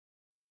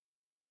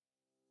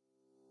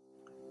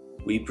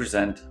we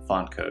present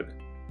FontCode,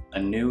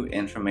 a new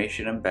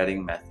information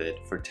embedding method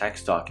for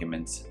text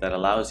documents that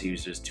allows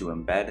users to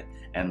embed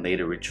and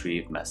later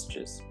retrieve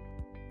messages.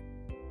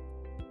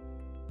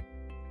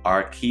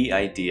 Our key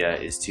idea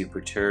is to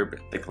perturb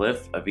the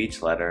glyph of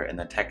each letter in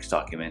the text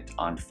document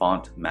on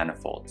font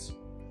manifolds.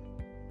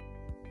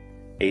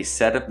 A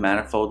set of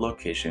manifold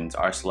locations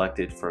are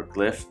selected for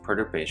glyph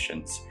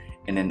perturbations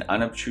in an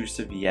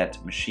unobtrusive yet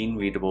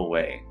machine-readable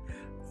way,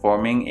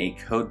 forming a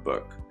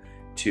codebook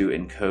to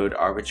encode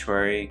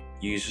arbitrary,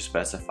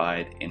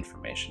 user-specified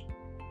information.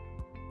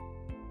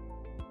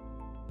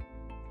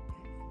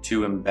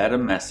 To embed a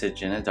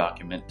message in a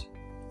document,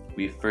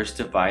 we first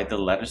divide the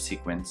letter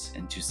sequence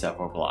into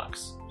several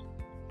blocks.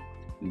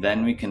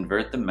 Then we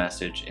convert the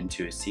message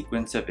into a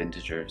sequence of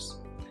integers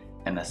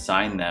and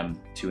assign them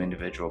to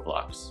individual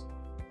blocks.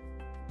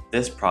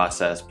 This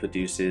process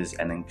produces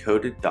an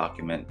encoded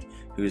document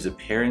whose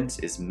appearance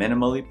is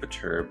minimally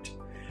perturbed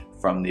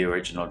from the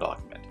original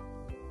document.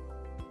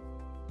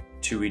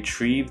 To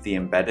retrieve the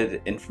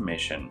embedded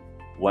information,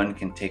 one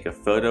can take a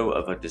photo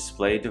of a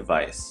display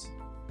device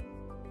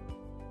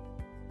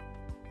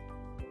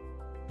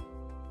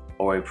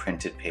or a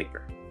printed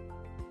paper.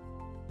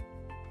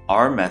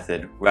 Our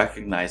method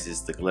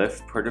recognizes the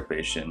glyph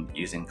perturbation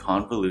using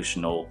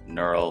convolutional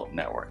neural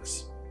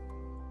networks.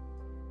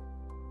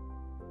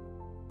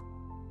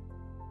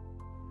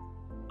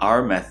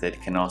 Our method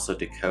can also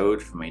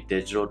decode from a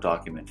digital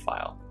document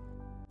file.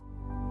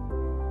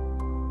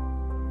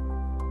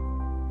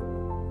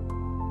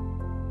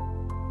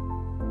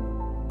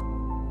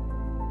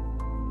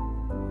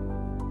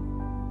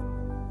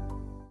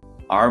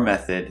 Our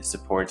method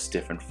supports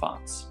different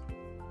fonts.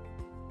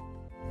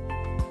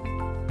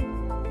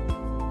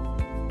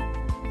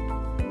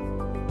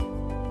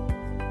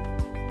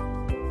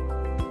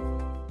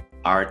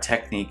 Our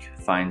technique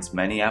finds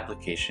many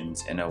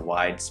applications in a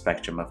wide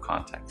spectrum of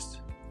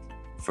context.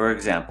 For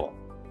example,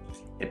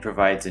 it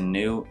provides a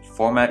new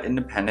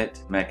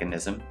format-independent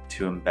mechanism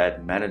to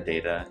embed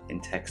metadata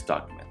in text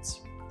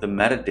documents. The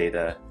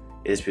metadata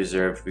is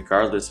preserved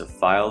regardless of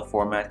file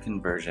format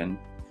conversion,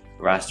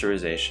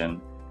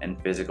 rasterization, and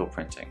physical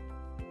printing.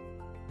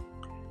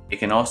 It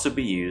can also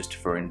be used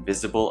for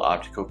invisible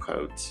optical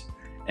codes,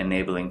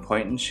 enabling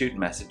point-and-shoot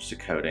message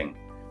decoding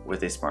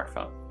with a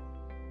smartphone.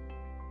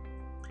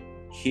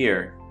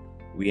 Here,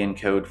 we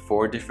encode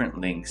 4 different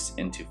links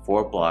into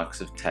 4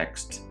 blocks of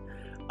text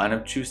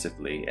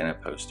unobtrusively in a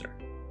poster.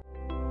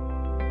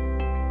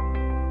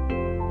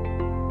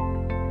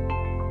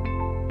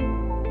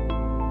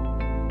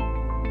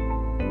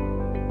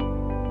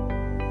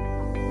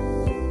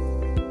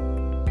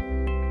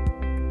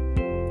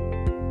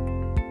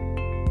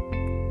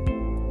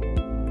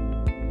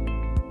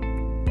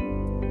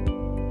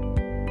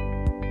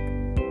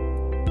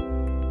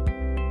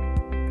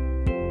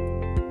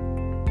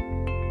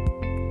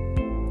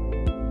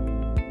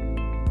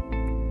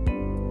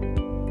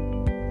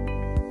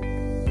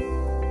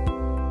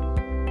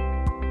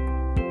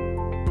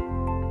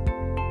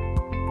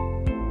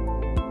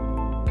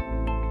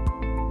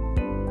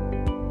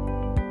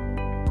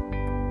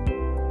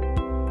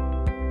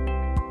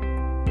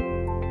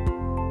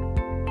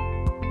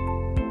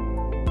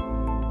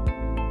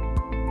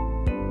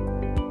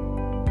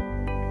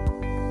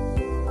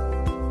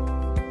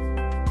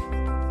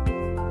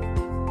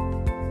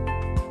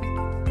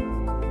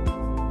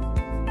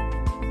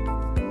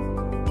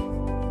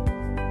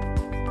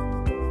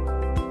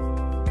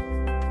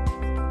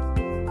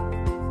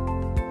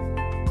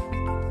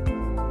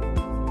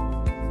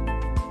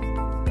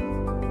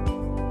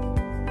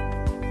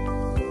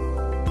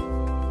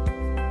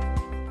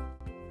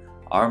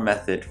 Our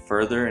method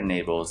further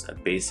enables a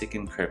basic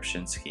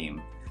encryption scheme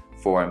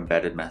for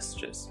embedded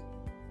messages.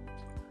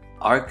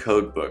 Our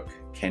codebook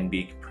can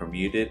be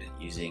permuted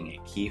using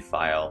a key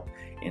file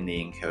in the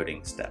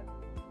encoding step,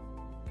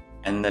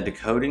 and the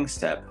decoding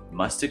step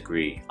must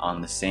agree on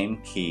the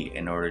same key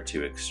in order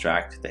to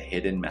extract the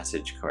hidden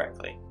message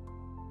correctly.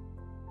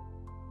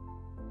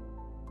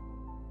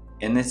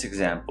 In this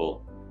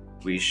example,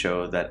 we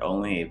show that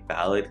only a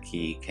valid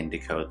key can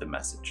decode the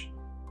message.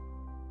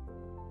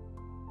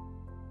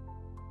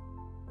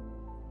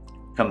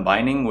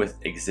 Combining with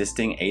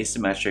existing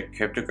asymmetric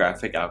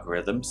cryptographic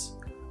algorithms,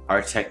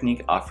 our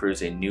technique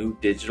offers a new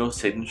digital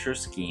signature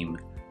scheme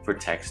for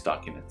text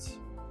documents.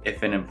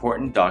 If an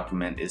important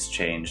document is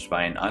changed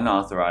by an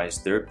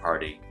unauthorized third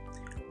party,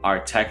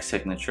 our text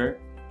signature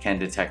can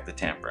detect the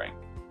tampering.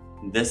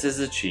 This is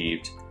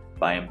achieved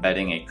by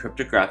embedding a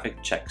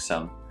cryptographic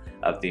checksum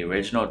of the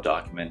original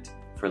document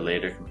for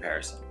later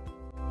comparison.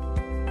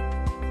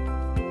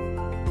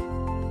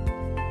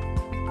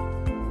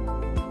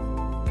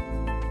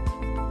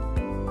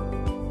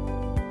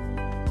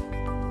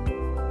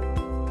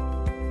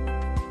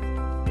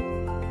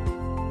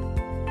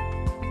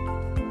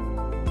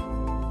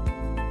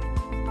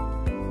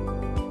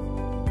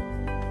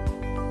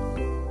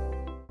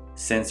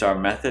 Since our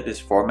method is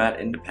format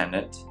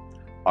independent,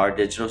 our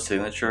digital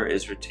signature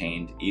is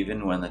retained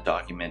even when the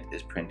document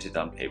is printed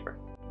on paper.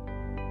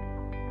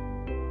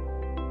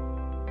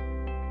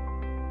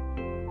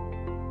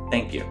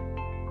 Thank you.